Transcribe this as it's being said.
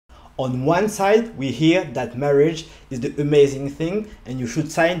On one side, we hear that marriage is the amazing thing and you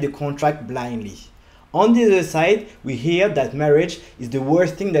should sign the contract blindly. On the other side, we hear that marriage is the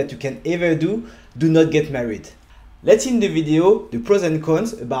worst thing that you can ever do. Do not get married. Let's see in the video the pros and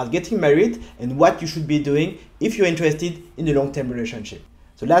cons about getting married and what you should be doing if you're interested in a long-term relationship.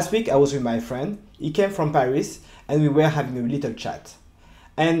 So last week I was with my friend. He came from Paris and we were having a little chat.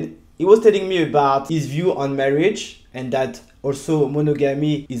 And he was telling me about his view on marriage and that also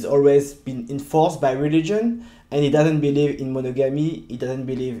monogamy is always been enforced by religion, and he doesn't believe in monogamy, he doesn't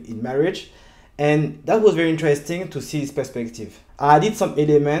believe in marriage. And that was very interesting to see his perspective. I added some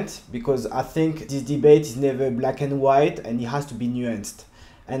elements because I think this debate is never black and white and it has to be nuanced.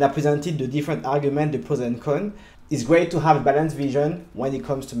 And I presented the different arguments, the pros and cons. It's great to have a balanced vision when it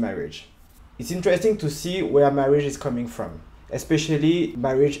comes to marriage. It's interesting to see where marriage is coming from, especially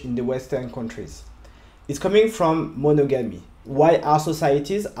marriage in the Western countries. It's coming from monogamy. Why our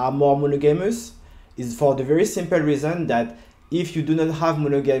societies are more monogamous is for the very simple reason that if you do not have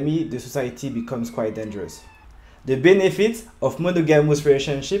monogamy, the society becomes quite dangerous. The benefits of monogamous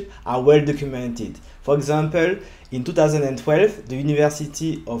relationship are well documented. For example, in 2012, the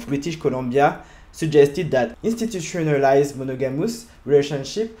University of British Columbia suggested that institutionalized monogamous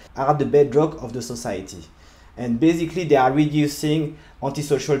relationships are the bedrock of the society. And basically, they are reducing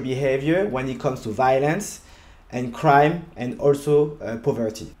antisocial behavior when it comes to violence and crime and also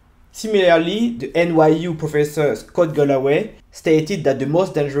poverty. Similarly, the NYU professor Scott Galloway stated that the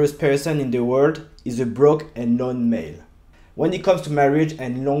most dangerous person in the world is a broke and lone male. When it comes to marriage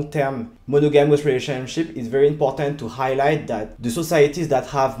and long-term monogamous relationship, it's very important to highlight that the societies that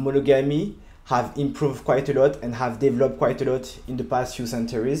have monogamy have improved quite a lot and have developed quite a lot in the past few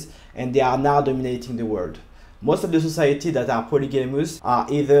centuries, and they are now dominating the world. Most of the societies that are polygamous are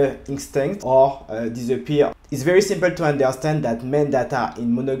either extinct or disappear. It's very simple to understand that men that are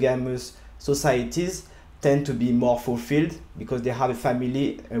in monogamous societies tend to be more fulfilled because they have a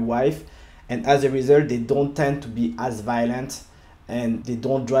family, a wife, and as a result they don't tend to be as violent and they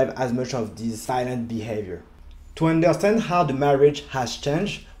don't drive as much of this violent behavior. To understand how the marriage has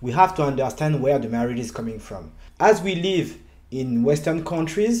changed, we have to understand where the marriage is coming from. As we live in Western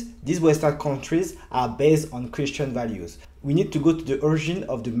countries, these Western countries are based on Christian values. We need to go to the origin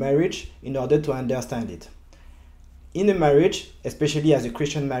of the marriage in order to understand it. In a marriage, especially as a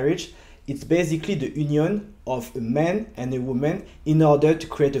Christian marriage, it's basically the union of a man and a woman in order to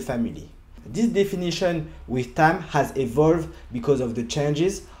create a family. This definition with time has evolved because of the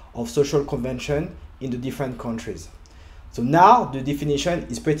changes of social convention in the different countries. So now the definition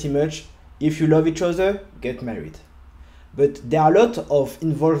is pretty much, if you love each other, get married. But there are a lot of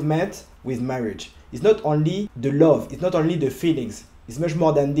involvement with marriage. It's not only the love, it's not only the feelings, it's much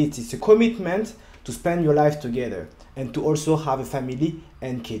more than this. It's a commitment to spend your life together and to also have a family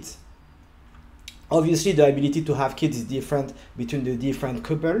and kids. Obviously, the ability to have kids is different between the different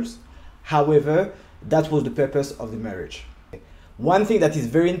couples. However, that was the purpose of the marriage. One thing that is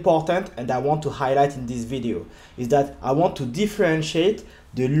very important and I want to highlight in this video is that I want to differentiate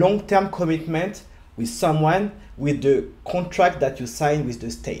the long-term commitment with someone with the contract that you sign with the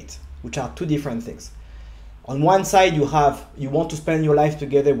state, which are two different things. On one side, you want to spend your life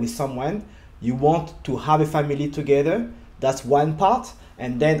together with someone, you want to have a family together, that's one part.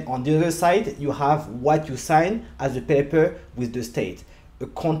 And then on the other side, you have what you sign as a paper with the state. A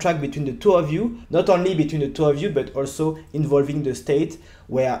contract between the two of you, not only between the two of you, but also involving the state,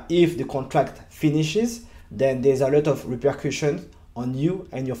 where if the contract finishes, then there's a lot of repercussions on you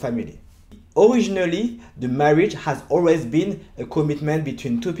and your family. Originally, the marriage has always been a commitment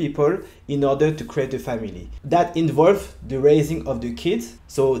between two people in order to create a family. That involved the raising of the kids.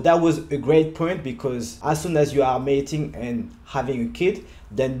 So that was a great point because as soon as you are mating and having a kid,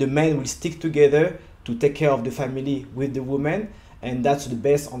 then the men will stick together to take care of the family with the woman, and that's the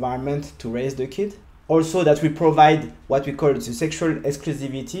best environment to raise the kid. Also, that we provide what we call the sexual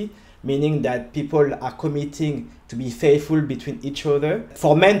exclusivity, meaning that people are committing to be faithful between each other.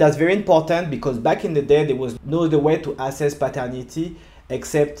 For men, that's very important because back in the day, there was no other way to assess paternity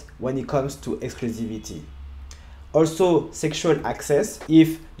except when it comes to exclusivity. Also, sexual access.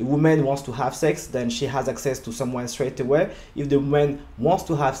 If the woman wants to have sex, then she has access to someone straight away. If the woman wants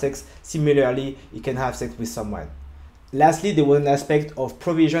to have sex, similarly, he can have sex with someone. Lastly, there was an aspect of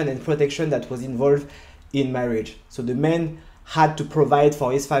provision and protection that was involved in marriage. So the man had to provide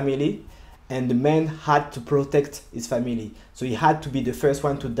for his family and the man had to protect his family. So he had to be the first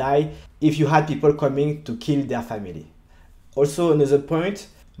one to die if you had people coming to kill their family. Also, another point,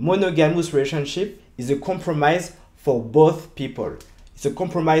 monogamous relationship is a compromise for both people. It's a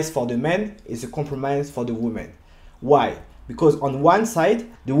compromise for the man, it's a compromise for the woman. Why? Because on one side,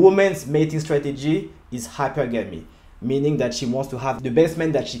 the woman's mating strategy is hypergamy, meaning that she wants to have the best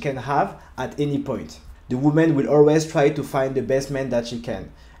man that she can have at any point. The woman will always try to find the best man that she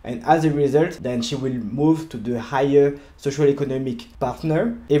can. And as a result, then she will move to the higher social economic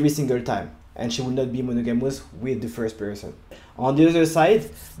partner every single time. And she will not be monogamous with the first person. On the other side,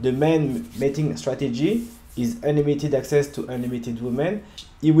 the man mating strategy is unlimited access to unlimited women.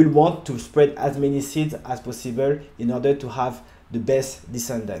 He will want to spread as many seeds as possible in order to have the best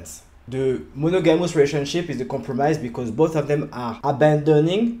descendants. The monogamous relationship is a compromise because both of them are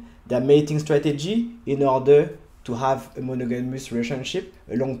abandoning their mating strategy in order to have a monogamous relationship,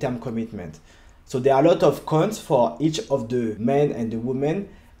 a long-term commitment. So there are a lot of cons for each of the men and the women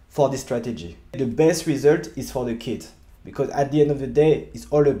for this strategy. The best result is for the kids, because at the end of the day, it's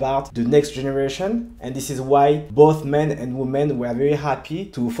all about the next generation, and this is why both men and women were very happy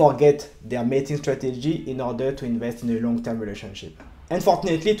to forget their mating strategy in order to invest in a long-term relationship.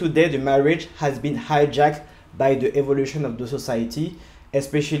 Unfortunately, today the marriage has been hijacked by the evolution of the society,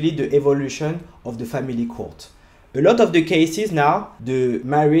 especially the evolution of the family court. A lot of the cases now, the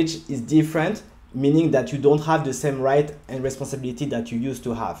marriage is different, meaning that you don't have the same right and responsibility that you used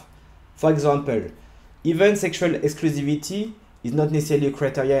to have. For example, even sexual exclusivity is not necessarily a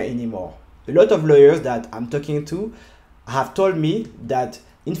criteria anymore. A lot of lawyers that I'm talking to have told me that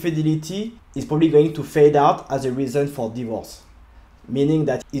infidelity is probably going to fade out as a reason for divorce. Meaning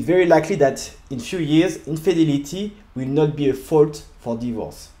that it's very likely that in few years, infidelity will not be a fault for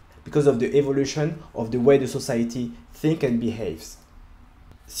divorce because of the evolution of the way the society thinks and behaves.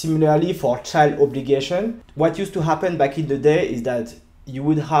 Similarly, for child obligation, what used to happen back in the day is that you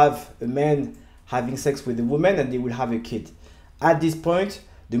would have a man having sex with a woman and they will have a kid. At this point,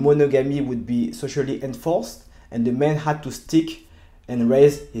 the monogamy would be socially enforced and the man had to stick and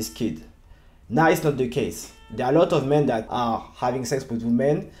raise his kid. Now it's not the case. There are a lot of men that are having sex with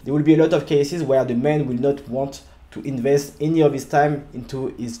women. There will be a lot of cases where the man will not want to invest any of his time into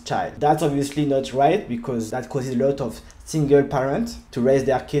his child. That's obviously not right because that causes a lot of single parents to raise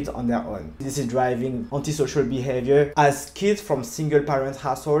their kids on their own. This is driving antisocial behavior as kids from single parent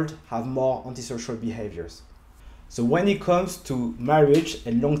household have more antisocial behaviors. So when it comes to marriage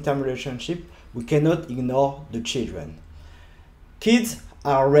and long-term relationship, we cannot ignore the children. Kids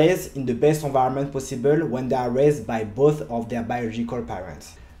are raised in the best environment possible when they are raised by both of their biological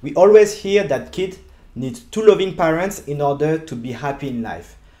parents. We always hear that kids need two loving parents in order to be happy in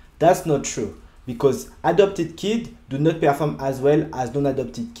life. That's not true because adopted kids do not perform as well as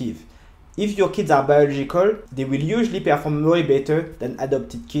non-adopted kids. If your kids are biological, they will usually perform way better than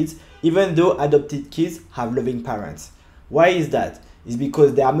adopted kids, even though adopted kids have loving parents. Why is that? It's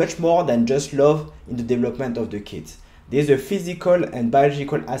because they are much more than just love in the development of the kids. There's a physical and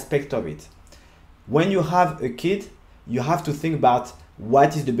biological aspect of it. When you have a kid, you have to think about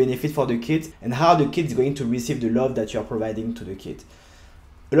what is the benefit for the kids and how the kid is going to receive the love that you are providing to the kid.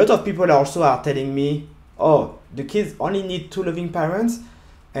 A lot of people also are telling me, oh, the kids only need two loving parents.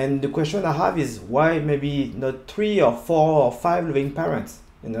 And the question I have is why maybe not 3 or 4 or 5 loving parents?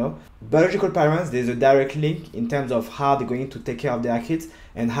 You know, biological parents, there's a direct link in terms of how they're going to take care of their kids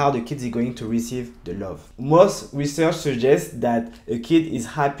and how the kids are going to receive the love. Most research suggests that a kid is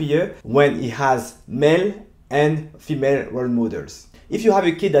happier when he has male and female role models. If you have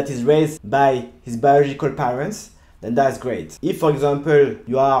a kid that is raised by his biological parents, then that's great. If, for example,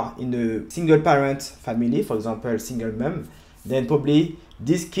 you are in a single parent family, for example, single mom, then probably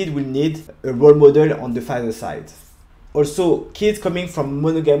this kid will need a role model on the father side. Also, kids coming from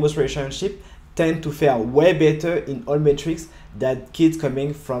monogamous relationship tend to fare way better in all metrics than kids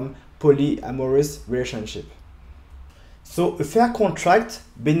coming from polyamorous relationship. So a fair contract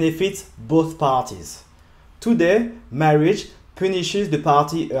benefits both parties. Today, marriage punishes the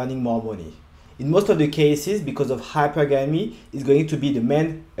party earning more money. In most of the cases, because of hypergamy, it's going to be the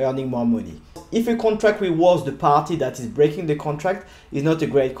man earning more money. If a contract rewards the party that is breaking the contract, it's not a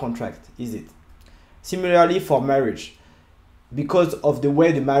great contract, is it? Similarly for marriage, because of the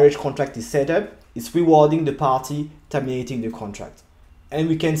way the marriage contract is set up, it's rewarding the party terminating the contract. And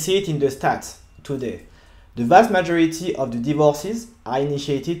we can see it in the stats today. The vast majority of the divorces are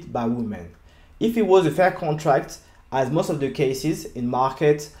initiated by women. If it was a fair contract, as most of the cases in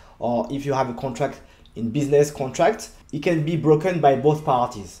market or if you have a contract in business contract, it can be broken by both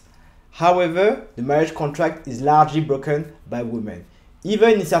parties. However, the marriage contract is largely broken by women.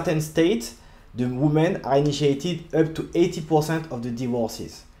 Even in certain states, the women are initiated up to 80% of the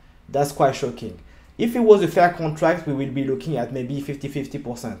divorces. That's quite shocking. If it was a fair contract, we will be looking at maybe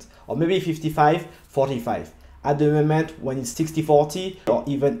 50-50% or maybe 55-45. At the moment, when it's 60-40 or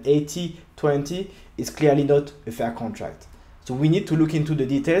even 80-20, it's clearly not a fair contract. So we need to look into the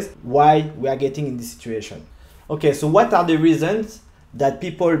details why we are getting in this situation. Okay, so what are the reasons that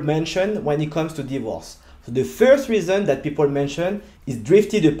people mention when it comes to divorce? So the first reason that people mention is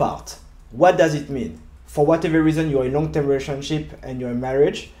drifted apart. What does it mean? For whatever reason, you're in a long-term relationship and you're in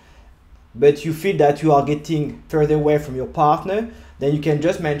marriage, but you feel that you are getting further away from your partner, then you can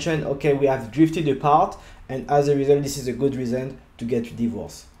just mention, okay, we have drifted apart, and as a result, this is a good reason to get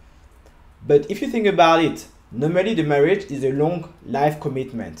divorced. But if you think about it, normally the marriage is a long life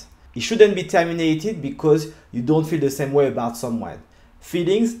commitment. It shouldn't be terminated because you don't feel the same way about someone.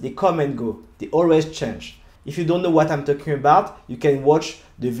 Feelings, they come and go. They always change. If you don't know what I'm talking about, you can watch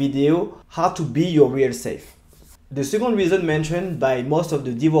the video, How to Be Your Real Safe. The second reason mentioned by most of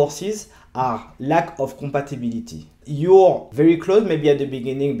the divorces are lack of compatibility. You're very close maybe at the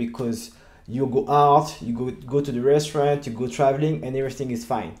beginning because you go out, you go to the restaurant, you go traveling, and everything is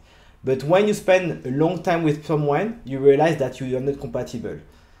fine. But when you spend a long time with someone, you realize that you are not compatible.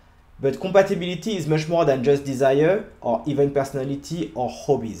 But compatibility is much more than just desire or even personality or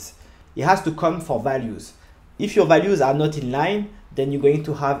hobbies. It has to come for values. If your values are not in line, then you're going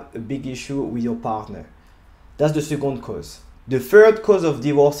to have a big issue with your partner. That's the second cause. The third cause of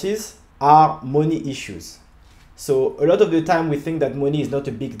divorces are money issues. So a lot of the time we think that money is not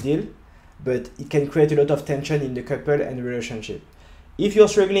a big deal, but it can create a lot of tension in the couple and the relationship. If you're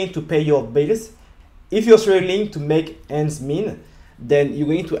struggling to pay your bills, if you're struggling to make ends meet, then you're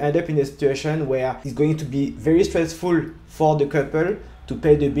going to end up in a situation where it's going to be very stressful for the couple to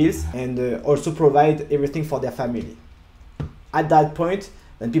pay the bills and also provide everything for their family. At that point,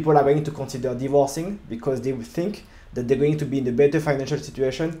 then people are going to consider divorcing because they will think that they're going to be in a better financial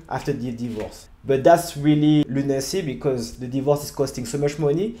situation after the divorce. But that's really lunacy because the divorce is costing so much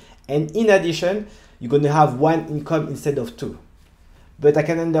money, and in addition, you're going to have one income instead of two. But I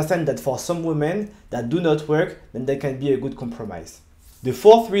can understand that for some women that do not work, then there can be a good compromise. The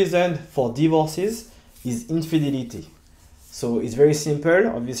fourth reason for divorces is infidelity. So it's very simple.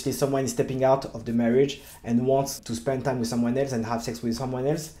 Obviously, someone is stepping out of the marriage and wants to spend time with someone else and have sex with someone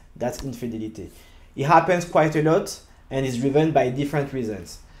else. That's infidelity. It happens quite a lot and is driven by different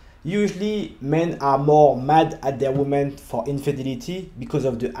reasons. Usually, men are more mad at their women for infidelity because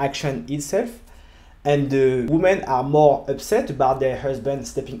of the action itself. And the women are more upset about their husband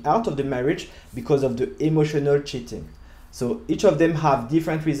stepping out of the marriage because of the emotional cheating. So each of them have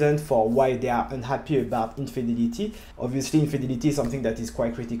different reasons for why they are unhappy about infidelity. Obviously, infidelity is something that is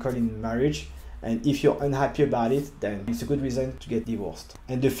quite critical in marriage. And if you're unhappy about it, then it's a good reason to get divorced.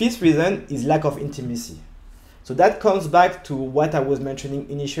 And the fifth reason is lack of intimacy. So that comes back to what I was mentioning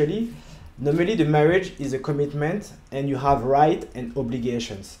initially. Normally, the marriage is a commitment and you have rights and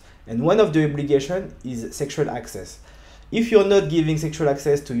obligations. And one of the obligations is sexual access. If you're not giving sexual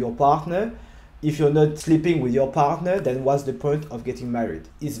access to your partner, if you're not sleeping with your partner, then what's the point of getting married?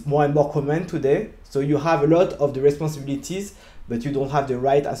 It's more and more common today. So you have a lot of the responsibilities, but you don't have the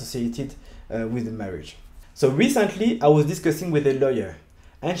right associated with the marriage. So recently, I was discussing with a lawyer,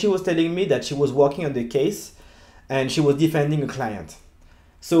 and she was telling me that she was working on the case, and she was defending a client.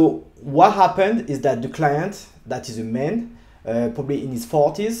 So what happened is that the client, that is a man, probably in his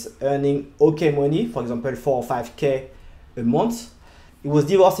 40s, earning okay money, for example, 4 or 5K a month, he was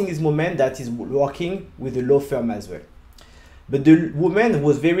divorcing his woman that is working with a law firm as well. But the woman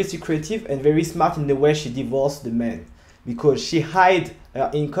was very secretive and very smart in the way she divorced the man. Because she hid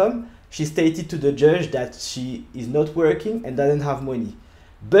her income, she stated to the judge that she is not working and doesn't have money.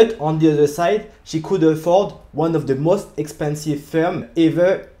 But on the other side, she could afford one of the most expensive firms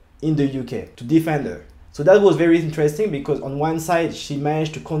ever in the UK to defend her. So that was very interesting because on one side, she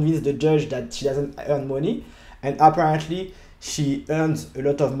managed to convince the judge that she doesn't earn money, and apparently she earns a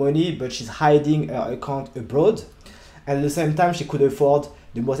lot of money, but she's hiding her account abroad. And at the same time, she could afford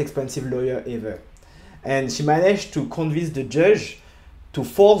the most expensive lawyer ever. And she managed to convince the judge to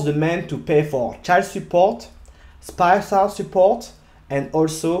force the man to pay for child support, spousal support, and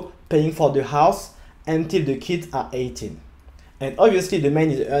also paying for the house until the kids are 18. And obviously the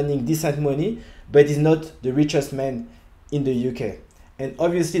man is earning decent money, but is not the richest man in the UK. And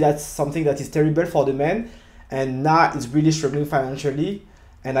obviously that's something that is terrible for the man, and now he's really struggling financially,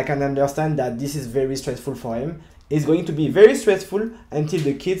 and I can understand that this is very stressful for him. It's going to be very stressful until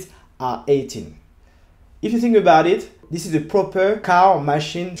the kids are 18. If you think about it, this is a proper car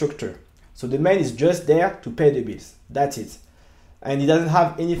machine structure. So the man is just there to pay the bills. That's it. And he doesn't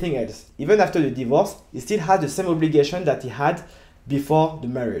have anything else. Even after the divorce, he still has the same obligation that he had before the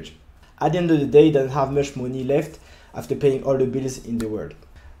marriage. At the end of the day, he doesn't have much money left after paying all the bills in the world.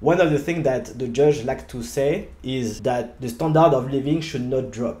 One of the things that the judge likes to say is that the standard of living should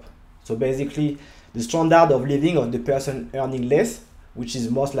not drop. So basically, the standard of living of the person earning less, which is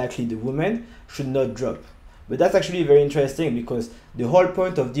most likely the woman, should not drop. But that's actually very interesting because the whole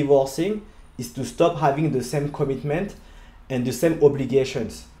point of divorcing is to stop having the same commitment and the same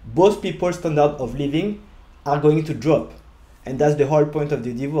obligations. Both people's standard of living are going to drop, and that's the whole point of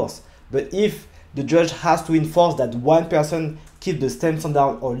the divorce. But if the judge has to enforce that one person keep the same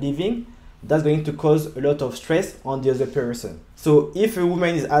standard of living, that's going to cause a lot of stress on the other person. So if a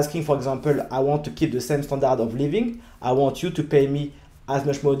woman is asking, for example, I want to keep the same standard of living, I want you to pay me as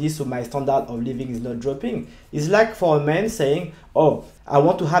much money so my standard of living is not dropping. It's like for a man saying, oh, I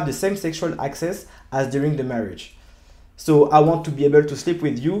want to have the same sexual access as during the marriage. So I want to be able to sleep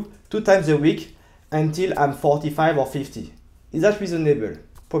with you 2 times a week until I'm 45 or 50. Is that reasonable?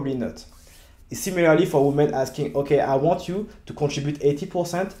 Probably not. Similarly for women asking, okay, I want you to contribute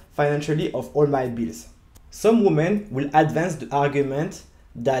 80% financially of all my bills. Some women will advance the argument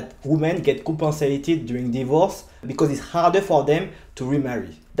that women get compensated during divorce because it's harder for them to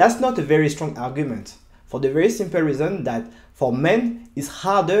remarry. That's not a very strong argument, for the very simple reason that for men it's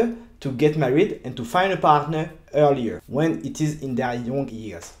harder to get married and to find a partner earlier when it is in their young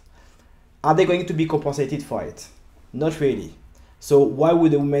years. Are they going to be compensated for it? Not really. So why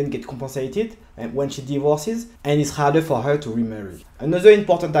would a woman get compensated when she divorces and it's harder for her to remarry? Another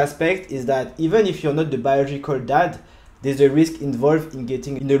important aspect is that even if you're not the biological dad, there's a risk involved in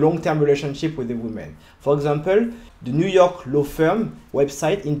getting in a long-term relationship with a woman. For example, the New York law firm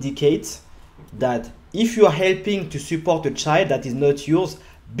website indicates that if you are helping to support a child that is not yours,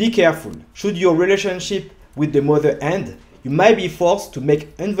 be careful. Should your relationship with the mother end, you might be forced to make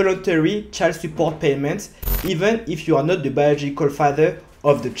involuntary child support payments even if you are not the biological father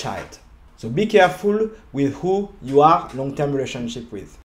of the child. So be careful with who you are long-term relationship with.